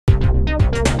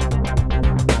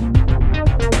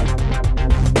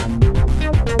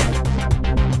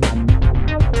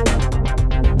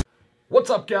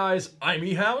up, guys? I'm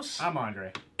eHouse. I'm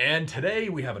Andre. And today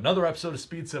we have another episode of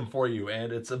SpeedSim for you,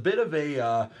 and it's a bit of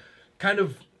a kind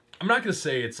of, I'm not going to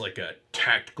say it's like a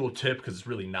tactical tip, because it's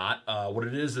really not. What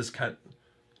it is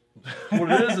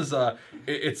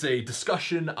it's a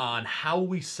discussion on how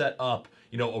we set up,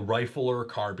 you know, a rifle or a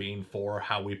carbine for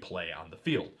how we play on the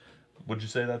field. Would you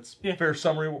say that's a fair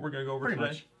summary of what we're going to go over Pretty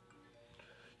today? much.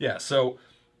 Yeah, so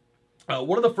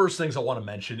one of the first things I want to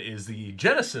mention is the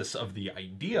genesis of the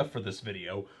idea for this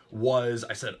video was,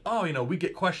 I said, oh, you know, we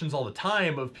get questions all the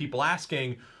time of people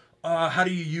asking, how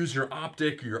do you use your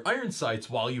optic or your iron sights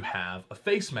while you have a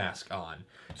face mask on?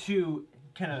 To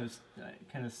kind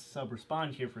of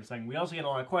sub-respond here for a second, we also get a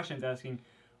lot of questions asking,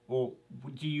 well,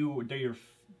 do your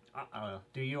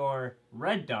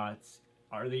red dots,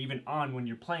 are they even on when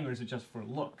you're playing, or is it just for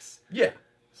looks? Yeah.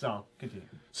 So, continue.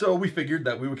 So we figured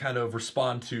that we would kind of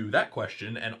respond to that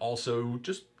question and also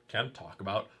just kind of talk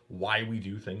about why we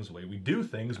do things the way we do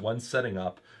things when setting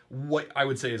up what I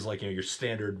would say is like, you know, your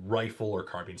standard rifle or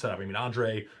carbine setup. I mean,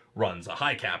 Andre runs a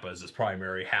high kappa as his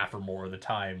primary half or more of the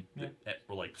time, at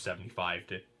like 75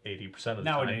 to 80% of the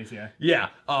Nowadays, time. yeah.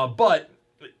 Yeah, but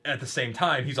at the same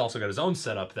time, he's also got his own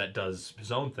setup that does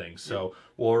his own thing. So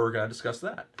we're going to discuss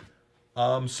that.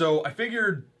 So I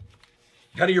figured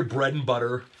kind of your bread and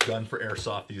butter gun for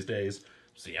airsoft these days.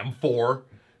 It's the M4.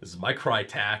 This is my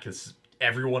Crytac.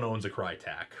 Everyone owns a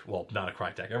Crytac. Well, not a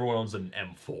Crytac. Everyone owns an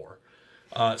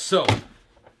M4. So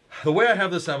the way I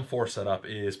have this M4 set up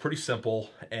is pretty simple,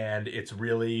 and it's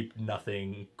really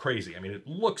nothing crazy. I mean, it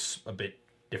looks a bit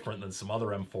different than some other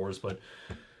M4s, but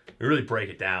we really break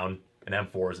it down. An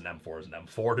M4 is an M4 is an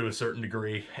M4 to a certain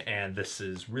degree, and this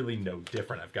is really no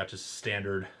different. I've got just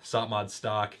standard SOP-mod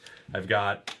stock. I've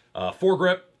got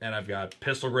foregrip, and I've got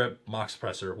pistol grip, mock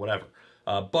suppressor, whatever.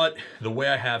 But the way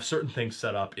I have certain things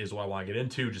set up is what I want to get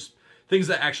into, just things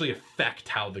that actually affect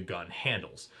how the gun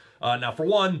handles. Now, for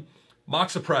one, mock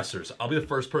suppressors. I'll be the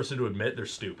first person to admit they're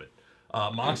stupid.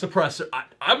 Mock suppressor,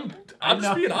 I'm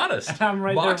just being honest. I'm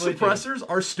right mock there with suppressors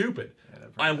are stupid.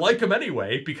 I like them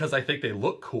anyway because I think they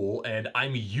look cool, and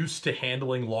I'm used to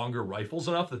handling longer rifles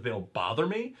enough that they don't bother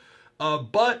me.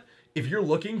 But if you're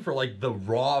looking for like the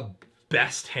raw,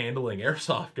 best handling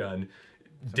airsoft gun,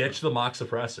 ditch the mock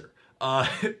suppressor.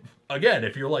 Again,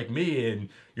 if you're like me and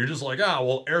you're just like,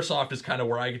 well, airsoft is kind of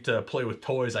where I get to play with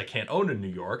toys I can't own in New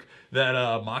York, then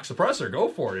mock suppressor, go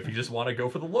for it. If you just want to go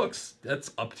for the looks,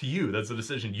 that's up to you. That's a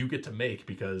decision you get to make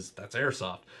because that's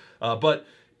airsoft. But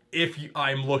if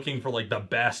I'm looking for like the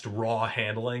best raw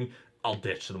handling, I'll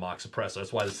ditch the mock suppressor.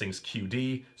 That's why this thing's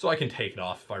QD, so I can take it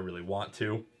off if I really want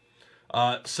to.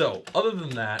 So other than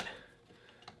that,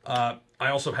 I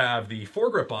also have the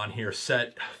foregrip on here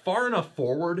set far enough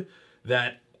forward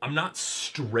that I'm not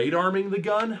straight arming the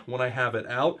gun when I have it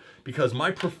out, because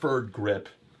my preferred grip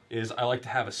is I like to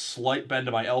have a slight bend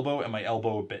to my elbow and my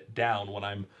elbow a bit down when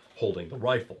I'm holding the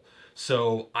rifle.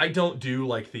 So I don't do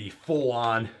like the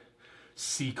full-on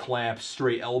C-clamp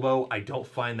straight elbow. I don't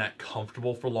find that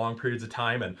comfortable for long periods of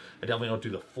time, and I definitely don't do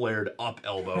the flared up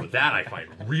elbow. That I find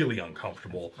really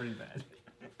uncomfortable. Pretty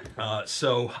bad.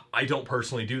 So I don't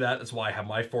personally do that. That's why I have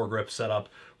my foregrip set up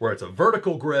where it's a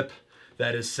vertical grip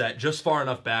that is set just far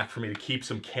enough back for me to keep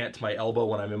some cant to my elbow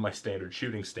when I'm in my standard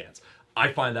shooting stance.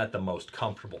 I find that the most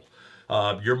comfortable.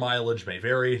 Your mileage may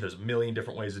vary. There's a million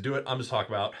different ways to do it. I'm just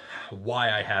talking about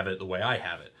why I have it the way I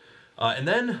have it. And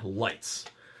then lights.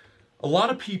 A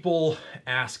lot of people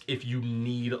ask if you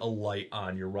need a light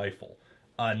on your rifle.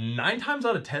 9 times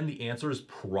out of 10, the answer is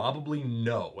probably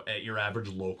no at your average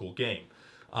local game.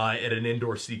 At an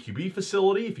indoor CQB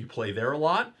facility, if you play there a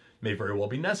lot, may very well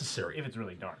be necessary. If it's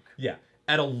really dark. Yeah.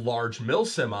 At a large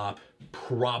milsim op,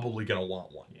 probably going to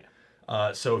want one.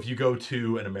 Yeah. So if you go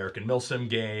to an American milsim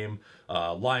game,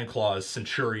 Lion Claws,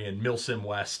 Centurion, Milsim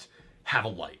West, have a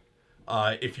light.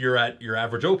 If you're at your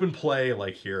average open play,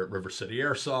 like here at River City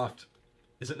Airsoft,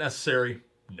 is it necessary?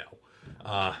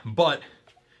 No. But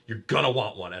you're gonna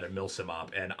want one at a milsim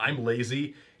op, and I'm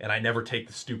lazy, and I never take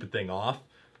the stupid thing off,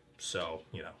 so,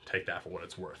 you know, take that for what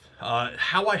it's worth.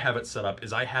 How I have it set up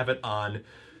is I have it on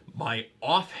my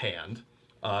offhand,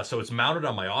 so it's mounted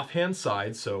on my offhand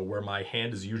side, so where my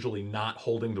hand is usually not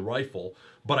holding the rifle,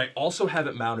 but I also have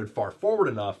it mounted far forward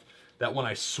enough that when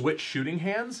I switch shooting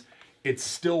hands, it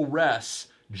still rests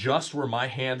just where my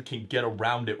hand can get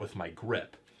around it with my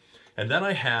grip. And then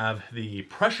I have the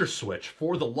pressure switch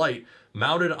for the light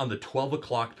mounted on the 12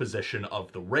 o'clock position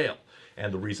of the rail.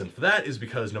 And the reason for that is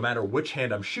because no matter which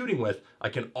hand I'm shooting with, I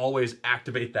can always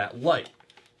activate that light.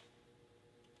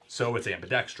 So it's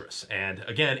ambidextrous. And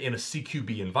again, in a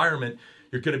CQB environment,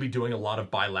 you're going to be doing a lot of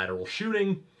bilateral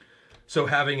shooting. So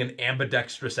having an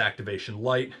ambidextrous activation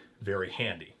light very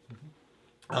handy.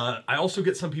 I also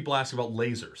get some people asking about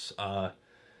lasers.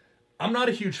 I'm not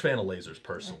a huge fan of lasers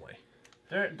personally.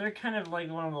 They're kind of like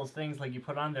one of those things like you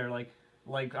put on there like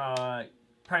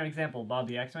prime example, Bob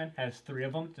the X-Men has 3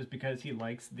 of them just because he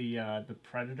likes the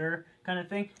Predator kind of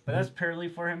thing, but that's purely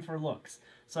for him for looks.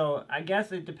 So I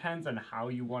guess it depends on how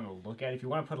you want to look at it. If you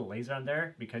want to put a laser on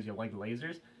there because you like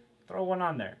lasers, throw one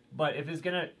on there. But if you're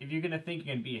gonna think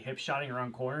you're gonna be hip shotting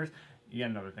around corners, you got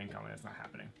another thing coming. It's not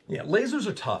happening. Yeah, lasers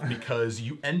are tough because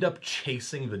you end up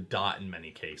chasing the dot in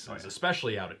many cases,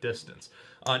 especially out at distance.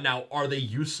 Now, are they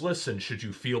useless and should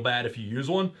you feel bad if you use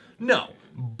one? No.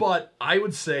 But I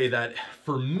would say that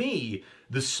for me,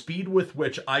 the speed with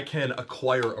which I can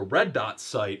acquire a red dot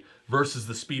sight versus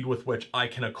the speed with which I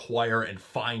can acquire and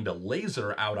find a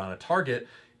laser out on a target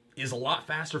is a lot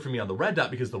faster for me on the red dot,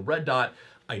 because the red dot,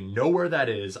 I know where that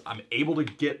is, I'm able to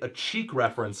get a cheek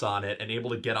reference on it and able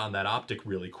to get on that optic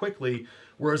really quickly,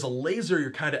 whereas a laser,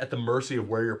 you're kind of at the mercy of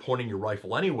where you're pointing your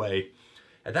rifle anyway.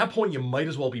 At that point, you might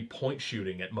as well be point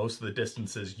shooting at most of the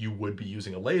distances you would be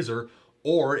using a laser,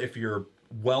 or if you're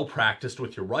well practiced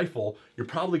with your rifle, you're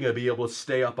probably going to be able to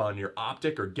stay up on your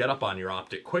optic or get up on your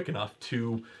optic quick enough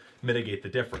to mitigate the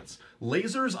difference.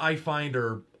 Lasers, I find,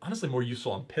 are honestly more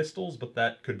useful on pistols, but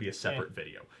that could be a separate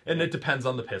video. And it depends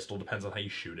on the pistol, depends on how you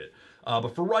shoot it.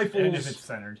 But for rifles... And if it's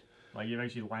centered. Like, you've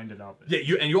actually lined it up. Yeah,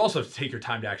 you also have to take your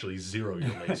time to actually zero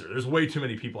your laser. There's way too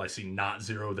many people I see not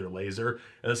zero their laser,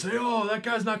 and they say, oh, that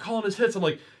guy's not calling his hits. I'm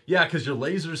like, yeah, because your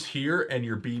laser's here and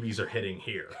your BBs are hitting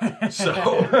here.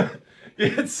 So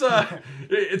it's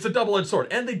a double-edged sword.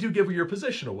 And they do give you your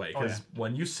position away, because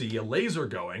when you see a laser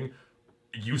going,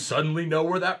 you suddenly know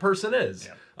where that person is.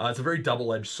 Yeah. It's a very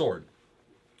double-edged sword.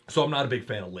 So I'm not a big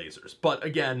fan of lasers. But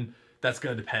again, that's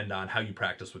going to depend on how you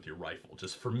practice with your rifle.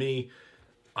 Just for me,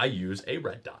 I use a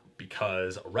red dot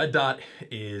because a red dot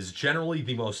is generally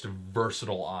the most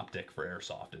versatile optic for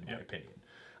airsoft, in my opinion.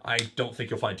 I don't think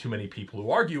you'll find too many people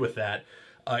who argue with that.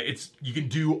 You can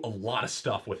do a lot of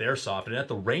stuff with airsoft, and at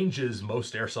the ranges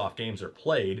most airsoft games are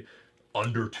played,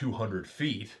 under 200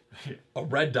 feet, a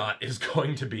red dot is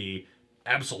going to be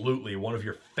absolutely one of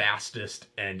your fastest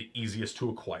and easiest to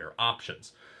acquire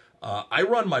options. I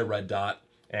run my red dot,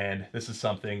 and this is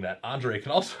something that Andre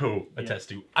can also attest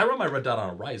to. I run my red dot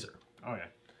on a riser. Oh, yeah.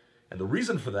 And the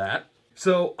reason for that,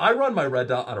 so I run my red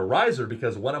dot on a riser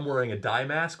because when I'm wearing a dye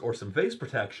mask or some face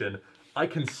protection, I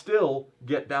can still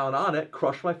get down on it,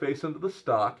 crush my face into the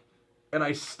stock, and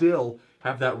I still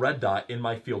have that red dot in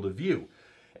my field of view.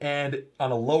 And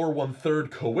on a lower 1/3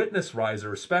 co-witness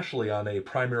riser, especially on a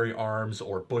primary arms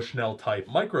or Bushnell type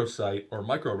micro sight or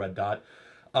micro red dot,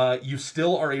 you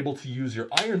still are able to use your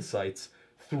iron sights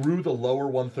through the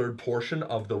lower 1/3 portion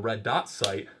of the red dot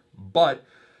sight, but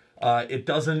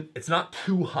it's not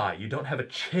too high. You don't have a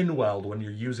chin weld when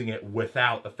you're using it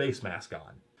without a face mask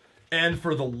on. And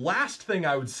for the last thing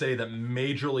I would say that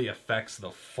majorly affects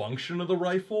the function of the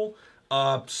rifle,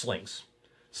 slings.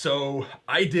 So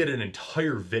I did an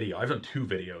entire video, I've done 2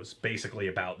 videos, basically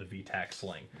about the VTAC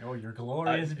sling. Oh, your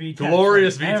glorious VTAC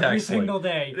glorious sling. VTAC Every sling. single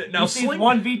day. Now, you see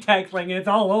one VTAC sling and it's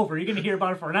all over. You're going to hear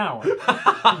about it for an hour.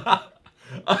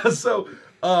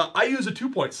 I use a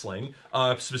 2-point sling,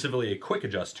 specifically a quick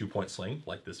adjust 2-point sling,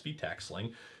 like this VTAC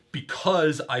sling,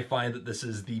 because I find that this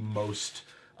is the most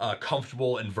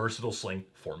comfortable and versatile sling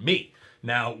for me.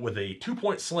 Now, with a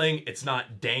 2-point sling, it's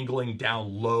not dangling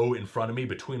down low in front of me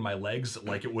between my legs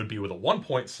like it would be with a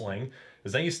 1-point sling,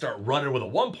 because then you start running with a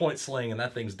 1-point sling and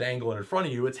that thing's dangling in front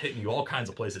of you, it's hitting you all kinds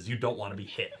of places you don't want to be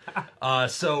hit.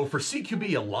 So for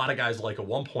CQB, a lot of guys like a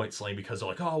 1-point sling because they're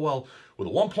like, oh, well, with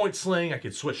a 1-point sling, I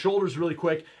could switch shoulders really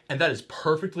quick, and that is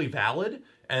perfectly valid.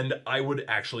 And I would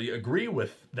actually agree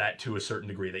with that to a certain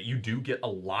degree, that you do get a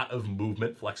lot of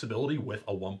movement flexibility with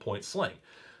a 1-point sling.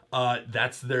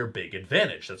 That's their big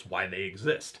advantage. That's why they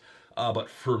exist. But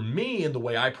for me, and the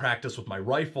way I practice with my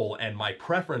rifle and my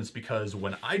preference, because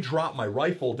when I drop my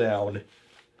rifle down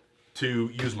to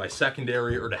use my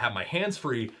secondary or to have my hands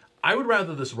free, I would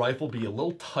rather this rifle be a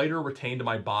little tighter retained to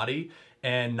my body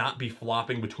and not be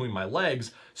flopping between my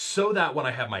legs, so that when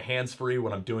I have my hands free,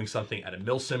 when I'm doing something at a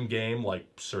milsim game, like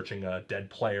searching a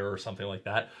dead player or something like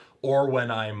that, or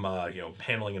when I'm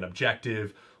handling an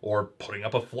objective, or putting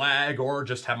up a flag, or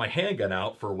just have my handgun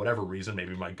out for whatever reason,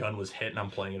 maybe my gun was hit and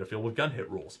I'm playing in a field with gun hit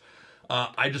rules.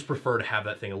 I just prefer to have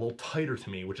that thing a little tighter to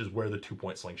me, which is where the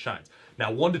 2-point sling shines.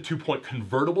 Now, 1 to 2-point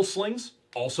convertible slings,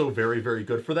 also very, very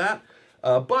good for that,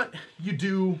 but you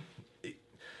do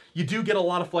get a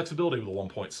lot of flexibility with a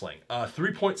 1-point sling.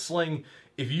 3-point sling,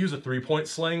 if you use a 3-point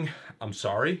sling, I'm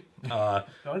sorry. No,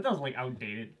 it was like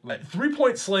outdated.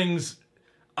 3-point slings,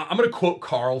 I'm going to quote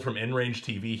Carl from In Range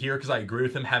TV here because I agree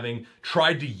with him, having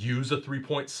tried to use a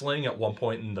 3-point sling at one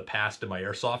point in the past in my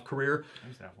airsoft career. I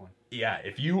used to have one. Yeah,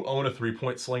 if you own a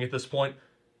 3-point sling at this point,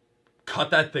 cut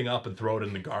that thing up and throw it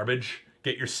in the garbage.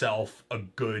 Get yourself a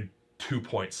good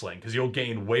 2-point sling because you'll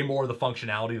gain way more of the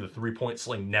functionality the 3-point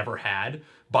sling never had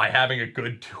by having a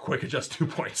good quick adjust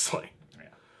 2-point sling.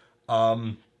 Yeah.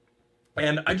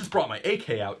 And I just brought my AK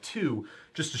out too,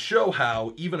 just to show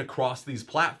how even across these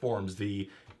platforms, the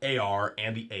AR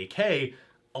and the AK,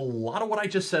 a lot of what I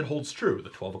just said holds true. The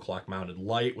 12 o'clock mounted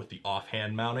light with the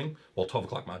offhand mounting, well, 12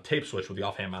 o'clock mounted tape switch with the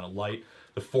offhand mounted light,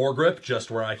 the foregrip,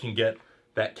 just where I can get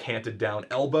that canted down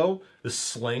elbow, the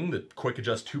sling, the quick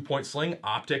adjust 2-point sling,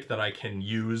 optic that I can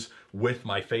use with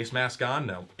my face mask on.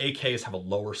 Now, AKs have a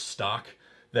lower stock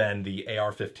than the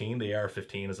AR-15. The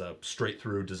AR-15 is a straight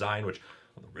through design, which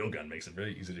the real gun makes it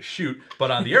very easy to shoot,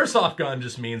 but on the airsoft gun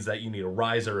just means that you need a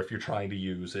riser if you're trying to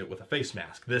use it with a face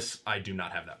mask. This, I do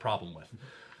not have that problem with.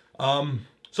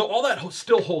 So all that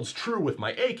still holds true with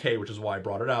my AK, which is why I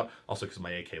brought it out, also because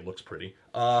my AK looks pretty.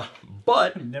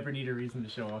 But You never need a reason to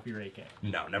show off your AK.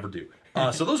 no, never do.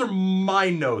 So those are my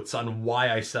notes on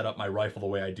why I set up my rifle the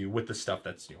way I do with the stuff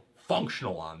that's, you know,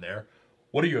 functional on there.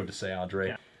 What do you have to say, Andre?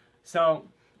 Yeah. So,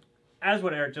 as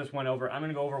what Eric just went over, I'm going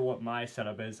to go over what my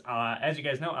setup is. As you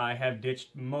guys know, I have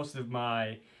ditched most of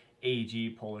my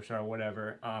AG, Polar Star,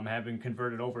 whatever. I have been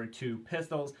converted over to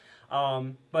pistols.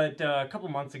 But a couple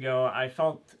months ago, I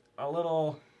felt a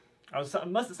little...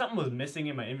 something was missing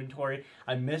in my inventory.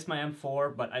 I missed my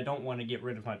M4, but I don't want to get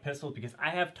rid of my pistols because I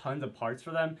have tons of parts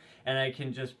for them, and I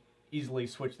can just easily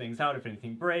switch things out if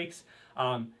anything breaks.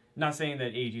 Not saying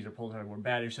that AGs or Polar Star were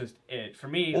bad. It's just for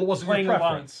me. Well, wasn't your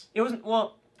preference? It wasn't.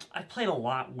 Well, I played a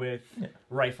lot with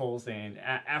rifles, and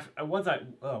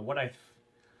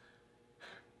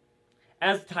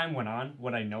as time went on,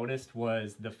 what I noticed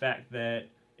was the fact that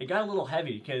it got a little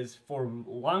heavy because for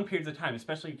long periods of time,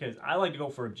 especially because I like to go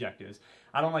for objectives.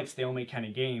 I don't like stalemate kind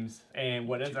of games, and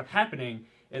what ends up happening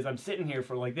is I'm sitting here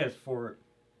for like this for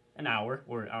an hour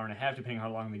or an hour and a half, depending on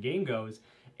how long the game goes,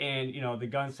 and you know the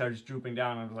gun starts drooping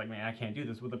down. I was like, man, I can't do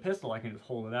this with a pistol. I can just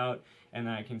hold it out, and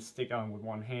then I can stick on with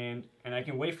one hand, and I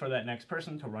can wait for that next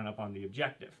person to run up on the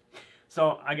objective.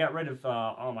 So I got rid of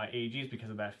all my AGs because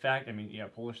of that fact. I mean, yeah,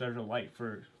 Polar Stars are light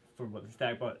for what the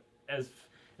stack, but as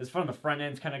far as the front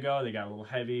ends kind of go, they got a little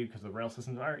heavy because the rail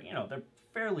systems are, you know, they're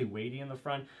fairly weighty in the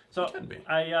front. So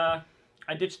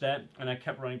I ditched that and I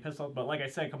kept running pistol. But like I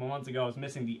said a couple months ago, I was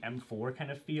missing the M4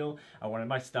 kind of feel. I wanted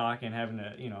my stock and having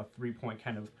a 3-point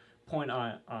kind of point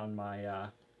on my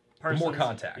person. More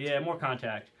contact. Yeah, more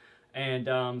contact. And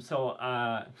so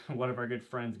one of our good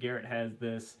friends, Garrett, has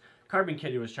this carbine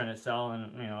kit he was trying to sell,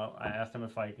 and I asked him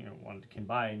if I wanted to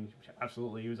combine. And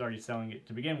absolutely, he was already selling it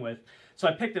to begin with. So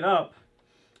I picked it up,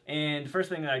 and the first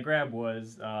thing that I grabbed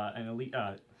was an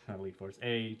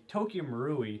a Tokyo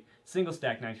Marui single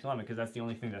stack 1911 because that's the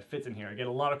only thing that fits in here. I get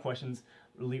a lot of questions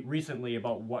recently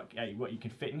about what you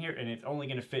can fit in here, and it's only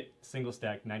going to fit single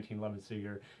stack 1911. So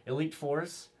your Elite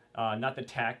Force. Not the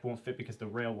TAC won't fit because the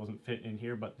rail wasn't fit in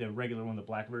here, but the regular one, the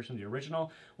black version, the original,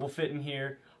 will fit in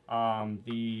here.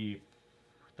 The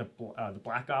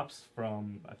Black Ops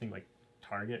from I think like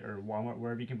Target or Walmart,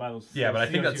 wherever you can buy those. Yeah, but I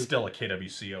think that's still a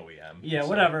KWC OEM. Yeah, so.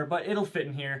 Whatever, but it'll fit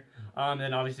in here.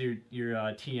 Then obviously your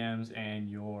TMs and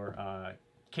your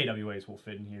KWAs will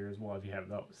fit in here as well if you have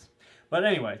those. But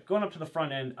anyway, going up to the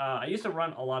front end, I used to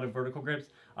run a lot of vertical grips.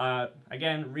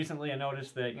 Again, recently I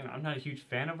noticed that I'm not a huge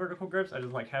fan of vertical grips. I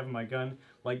just like having my gun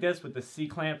like this with the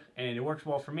C-clamp, and it works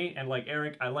well for me. And like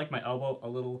Eric, I like my elbow a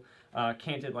little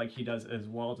canted like he does as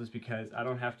well, just because I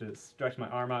don't have to stretch my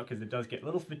arm out because it does get a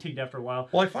little fatigued after a while.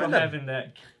 Well, I find that having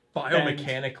that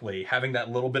biomechanically, having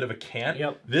that little bit of a cant,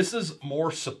 this is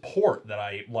more support that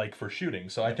I like for shooting.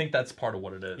 So I think that's part of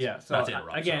what it is. Yeah, so not to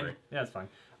interrupt, again, sorry. That's fine.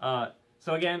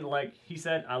 So again, like he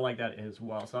said, I like that as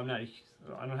well. So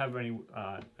I don't have any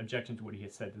objection to what he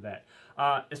had said to that.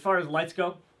 As far as lights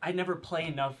go, I never play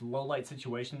enough low light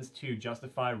situations to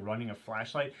justify running a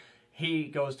flashlight. He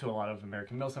goes to a lot of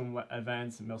American Milsim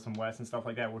events, Milsim West and stuff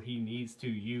like that, where he needs to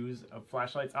use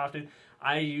flashlights often.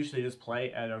 I usually just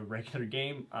play at a regular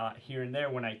game here and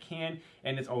there when I can,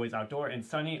 and it's always outdoor and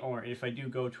sunny, or if I do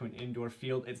go to an indoor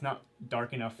field, it's not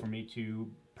dark enough for me to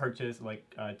purchase like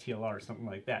TLR or something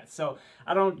like that. So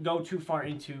I don't go too far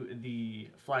into the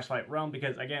flashlight realm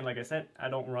because, again, like I said, I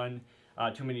don't run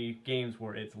too many games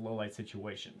where it's low light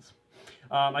situations.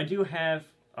 I do have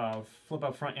flip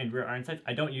up front and rear iron sights.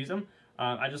 I don't use them.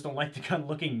 I just don't like the gun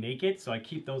looking naked, so I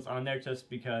keep those on there just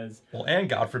because. Well, and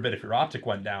God forbid if your optic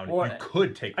went down, you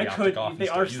could take the optic off. They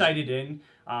are sighted in.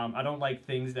 I don't like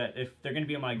things that if they're going to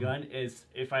be on my gun, is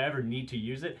if I ever need to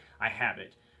use it, I have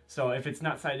it. So if it's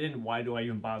not sighted in, why do I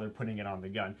even bother putting it on the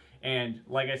gun? And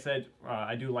like I said,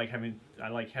 I like having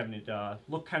it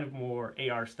look kind of more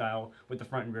AR style with the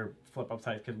front and rear flip up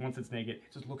sides, because once it's naked,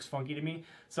 it just looks funky to me.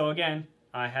 So again,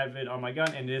 I have it on my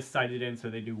gun and it is sighted in, so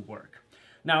they do work.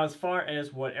 Now, as far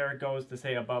as what Eric goes to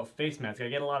say about face mask, I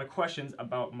get a lot of questions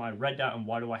about my red dot and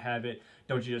why do I have it?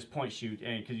 Don't you just point shoot?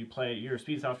 And because you're a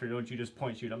speed softer, don't you just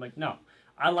point shoot? I'm like, no,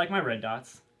 I like my red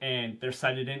dots and they're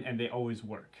sighted in and they always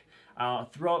work.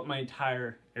 Throughout my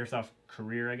entire airsoft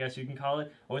career, I guess you can call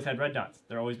it, always had red dots.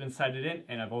 They're always been sighted in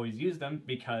and I've always used them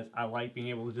because I like being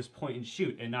able to just point and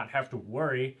shoot and not have to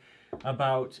worry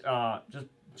about just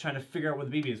trying to figure out where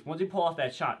the BB is. Once you pull off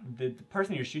that shot, the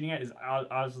person you're shooting at is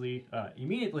obviously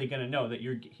immediately going to know that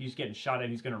he's getting shot at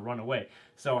and he's going to run away.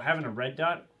 So having a red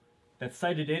dot that's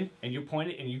sighted in and you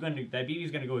point it and that BB is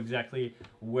going to go exactly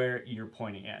where you're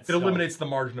pointing at. It eliminates the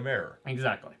margin of error.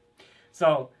 Exactly.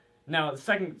 So now the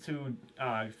second to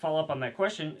follow up on that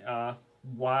question,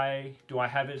 why do I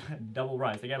have it double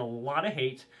rise? I get a lot of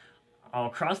hate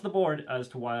across the board as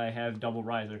to why I have double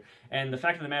riser. And the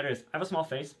fact of the matter is, I have a small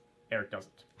face. Eric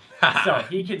doesn't. So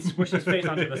he can squish his face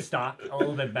onto the stock a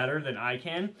little bit better than I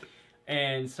can.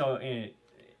 And so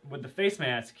with the face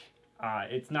mask,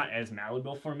 it's not as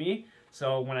malleable for me.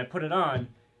 So when I put it on,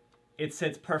 it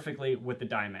sits perfectly with the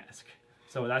dye mask.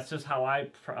 So that's just how I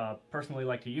personally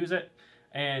like to use it.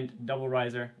 And double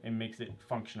riser, it makes it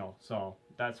functional. So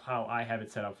that's how I have it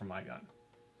set up for my gun.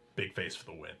 Big face for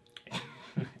the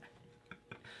win.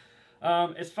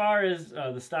 As far as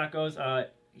the stock goes,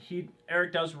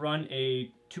 Eric does run a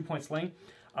 2-point sling.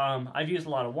 I've used a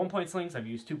lot of 1-point slings. I've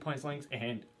used 2-point slings,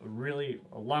 and really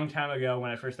a long time ago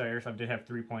when I first started Airsoft, I did have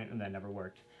 3-point, and that never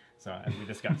worked. So as we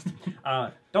discussed,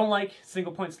 don't like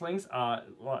single-point slings. I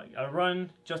run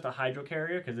just a hydro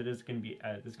carrier because it is going to be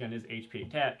this gun is HP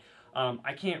TAT.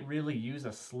 I can't really use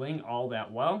a sling all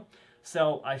that well,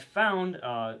 so I found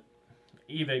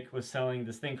Evic was selling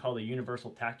this thing called a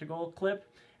universal tactical clip,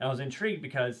 and I was intrigued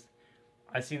because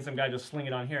I seen some guy just sling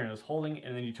it on here and it was holding,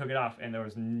 and then you took it off and there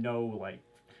was no like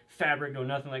fabric, no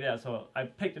nothing like that. So I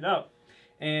picked it up,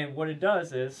 and what it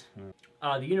does is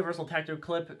the universal tactical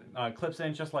clip clips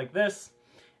in just like this,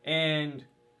 and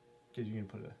because you can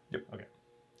put it. Yep. Okay.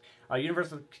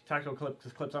 Universal tactical clip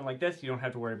just clips on like this. You don't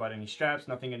have to worry about any straps.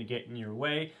 Nothing going to get in your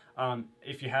way.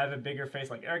 If you have a bigger face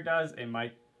like Eric does, it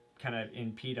might kind of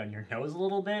impede on your nose a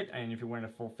little bit, and if you're wearing a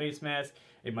full face mask,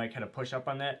 it might kind of push up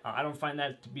on that. I don't find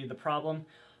that to be the problem.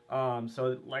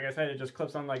 So like I said, it just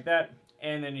clips on like that,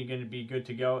 and then you're going to be good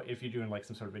to go. If you're doing like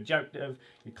some sort of objective,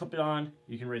 you clip it on,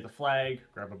 you can raise a flag,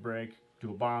 grab a brick, do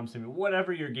a bomb,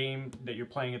 whatever your game that you're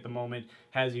playing at the moment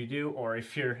has you do, or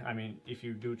if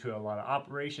you do to a lot of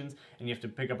operations and you have to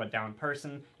pick up a down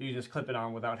person, you just clip it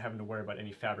on without having to worry about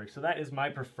any fabric. So that is my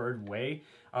preferred way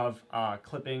of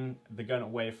clipping the gun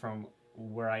away from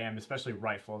where I am, especially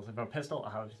rifles. If I have a pistol,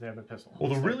 I'll obviously have a pistol.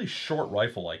 Well, the really short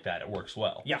rifle like that, it works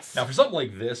well. Yes. Now, for something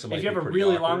like this, it might if you be have a pretty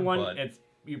really awkward, long one, but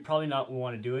you probably not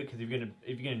want to do it because if you're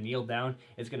gonna kneel down,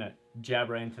 it's gonna jab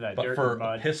right into that but dirt for or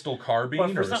mud. a pistol carbine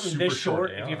But for or something super this short,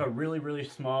 AR, if you have a really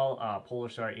small Polar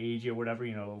Star AG or whatever,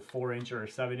 4-inch or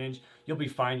 7-inch, you'll be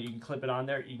fine. You can clip it on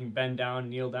there. You can bend down,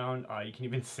 kneel down. You can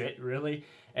even sit really,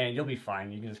 and you'll be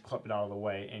fine. You can just clip it out of the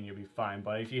way, and you'll be fine.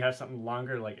 But if you have something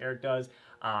longer like Eric does,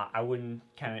 I wouldn't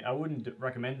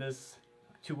recommend this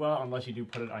too well unless you do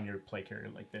put it on your play carrier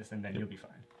like this, and then you'll be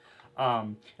fine.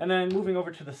 And then moving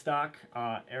over to the stock,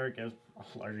 Eric is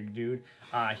a larger dude.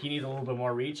 He needs a little bit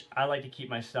more reach. I like to keep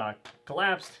my stock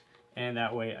collapsed, and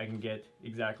that way I can get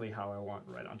exactly how I want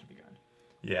right onto the gun.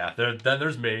 Yeah, then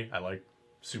there's me. I like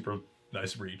super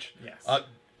nice reach. Yes.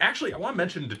 Actually, I want to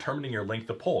mention determining your length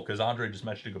of pull, because Andre just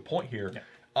mentioned a good point here.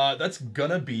 Yeah. That's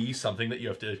gonna be something that you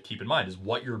have to keep in mind, is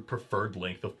what your preferred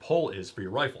length of pull is for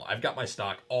your rifle. I've got my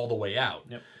stock all the way out,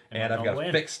 Yep. and I've got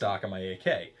a fixed stock on my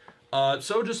AK.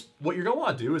 So just what you're gonna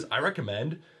want to do is I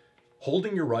recommend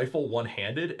holding your rifle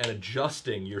one-handed and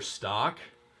adjusting your stock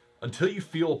until you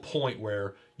feel a point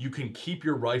where you can keep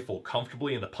your rifle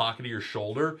comfortably in the pocket of your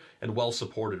shoulder and well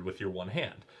supported with your one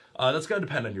hand. That's going to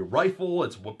depend on your rifle,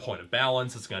 it's what point of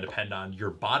balance, it's going to depend on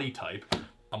your body type.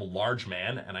 I'm a large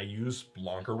man and I use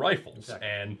longer rifles. Exactly.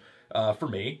 And for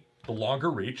me, the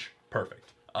longer reach,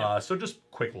 perfect. So just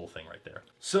quick little thing right there.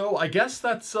 So I guess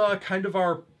that's kind of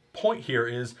our point here,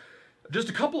 is just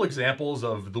a couple examples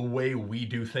of the way we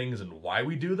do things and why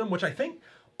we do them, which I think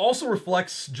also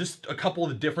reflects just a couple of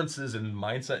the differences in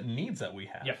mindset and needs that we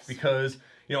have. Yes. Because,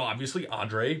 you know, obviously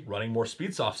Andre running more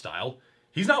Speedsoft style,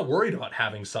 he's not worried about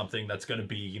having something that's going to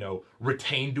be, you know,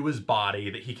 retained to his body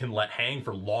that he can let hang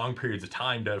for long periods of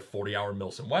time to a 40-hour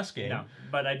Milsim West game. No,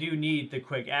 but I do need the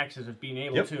quick access of being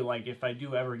able to, like, if I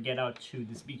do ever get out to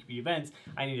the Speak events,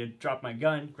 I need to drop my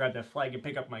gun, grab that flag, and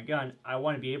pick up my gun. I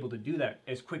want to be able to do that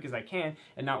as quick as I can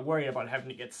and not worry about having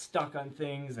to get stuck on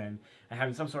things and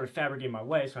having some sort of fabric in my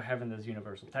way. So having this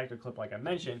universal tactical clip, like I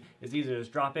mentioned, is easy to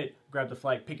just drop it, grab the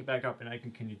flag, pick it back up, and I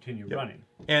can continue running.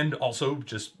 And also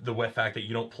just the fact that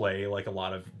you don't play like a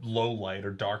lot of low light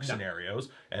or dark scenarios,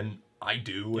 and I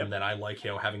do, and then I like,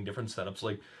 you know, having different setups.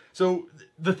 Like, so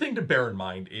the thing to bear in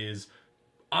mind is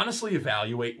honestly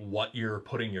evaluate what you're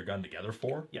putting your gun together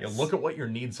for. Yes. You know, look at what your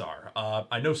needs are.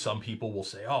 I know some people will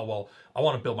say, oh, well, I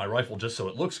want to build my rifle just so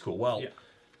it looks cool. Well,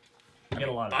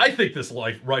 I think this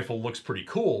rifle looks pretty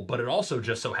cool, but it also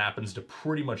just so happens to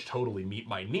pretty much totally meet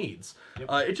my needs.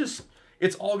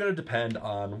 It's all going to depend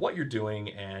on what you're doing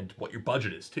and what your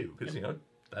budget is too, because you know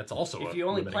that's also a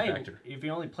limiting factor. If you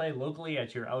only play locally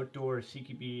at your outdoor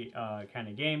CQB kind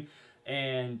of game,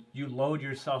 and you load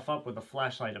yourself up with a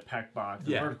flashlight, a pack box,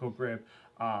 a vertical grip,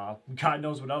 God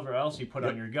knows whatever else you put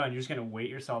on your gun, you're just gonna weight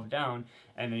yourself down,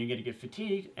 and then you're gonna get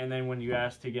fatigued. And then when you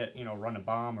ask to get, you know, run a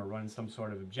bomb or run some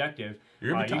sort of objective,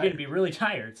 you're gonna be really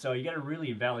tired. So you gotta really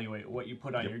evaluate what you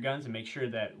put on your guns and make sure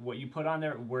that what you put on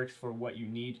there works for what you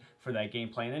need for that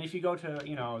gameplay. And then if you go to,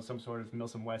 you know, some sort of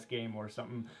Milsim West game or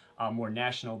something more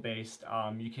national based,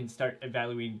 you can start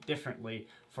evaluating differently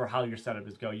for how your setup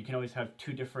is go. You can always have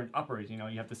two different uppers. You know,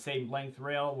 you have the same length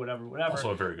rail, whatever. Also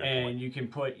a very good and point. you can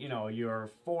put, you know, your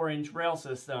 4-inch rail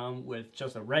system with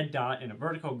just a red dot and a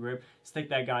vertical grip, stick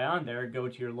that guy on there, go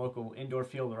to your local indoor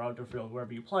field or outdoor field,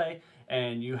 wherever you play,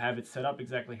 and you have it set up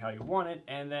exactly how you want it.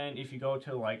 And then if you go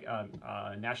to like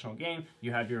a national game,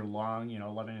 you have your long, you know,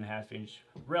 11.5-inch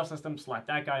rail system, slap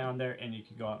that guy on there, and you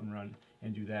can go out and run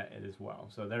and do that as well.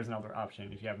 So there's another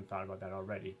option if you haven't thought about that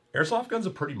already. Airsoft guns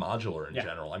are pretty modular in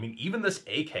general. I mean, even this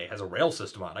AK has a rail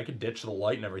system on it. I could ditch the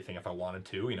light and everything if I wanted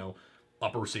to, you know,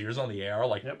 upper receivers on the AR,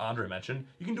 like Andre mentioned.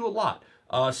 You can do a lot.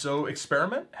 So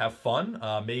experiment, have fun.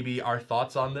 Maybe our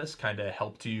thoughts on this kind of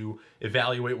helped you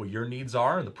evaluate what your needs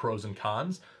are and the pros and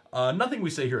cons. Nothing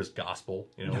we say here is gospel,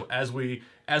 you know. As we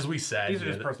said, these are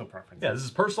just personal preferences. Yeah, this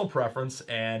is personal preference,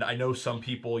 and I know some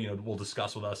people, you know, will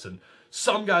discuss with us, and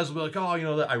some guys will be like, oh, you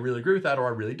know, I really agree with that, or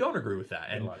I really don't agree with that.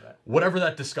 And whatever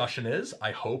that discussion is,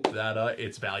 I hope that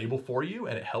it's valuable for you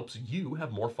and it helps you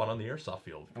have more fun on the airsoft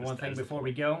field. And one thing before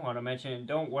we go, I want to mention,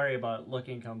 don't worry about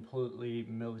looking completely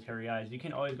militarized. You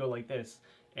can always go like this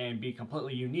and be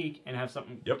completely unique and have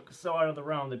something so out of the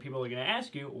realm that people are going to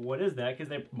ask you, what is that? Because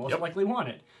they most likely want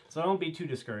it. So don't be too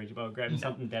discouraged about grabbing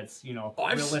something that's, you know,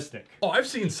 realistic. I've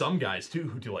seen some guys, too,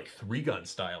 who do, like, 3-gun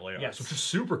style ARs, which is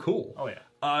super cool. Oh,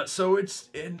 yeah. So it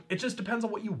just depends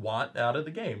on what you want out of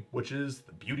the game, which is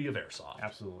the beauty of Airsoft.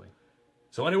 Absolutely.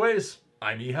 So anyways,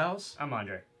 I'm E-House. I'm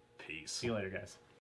Andre. Peace. See you later, guys.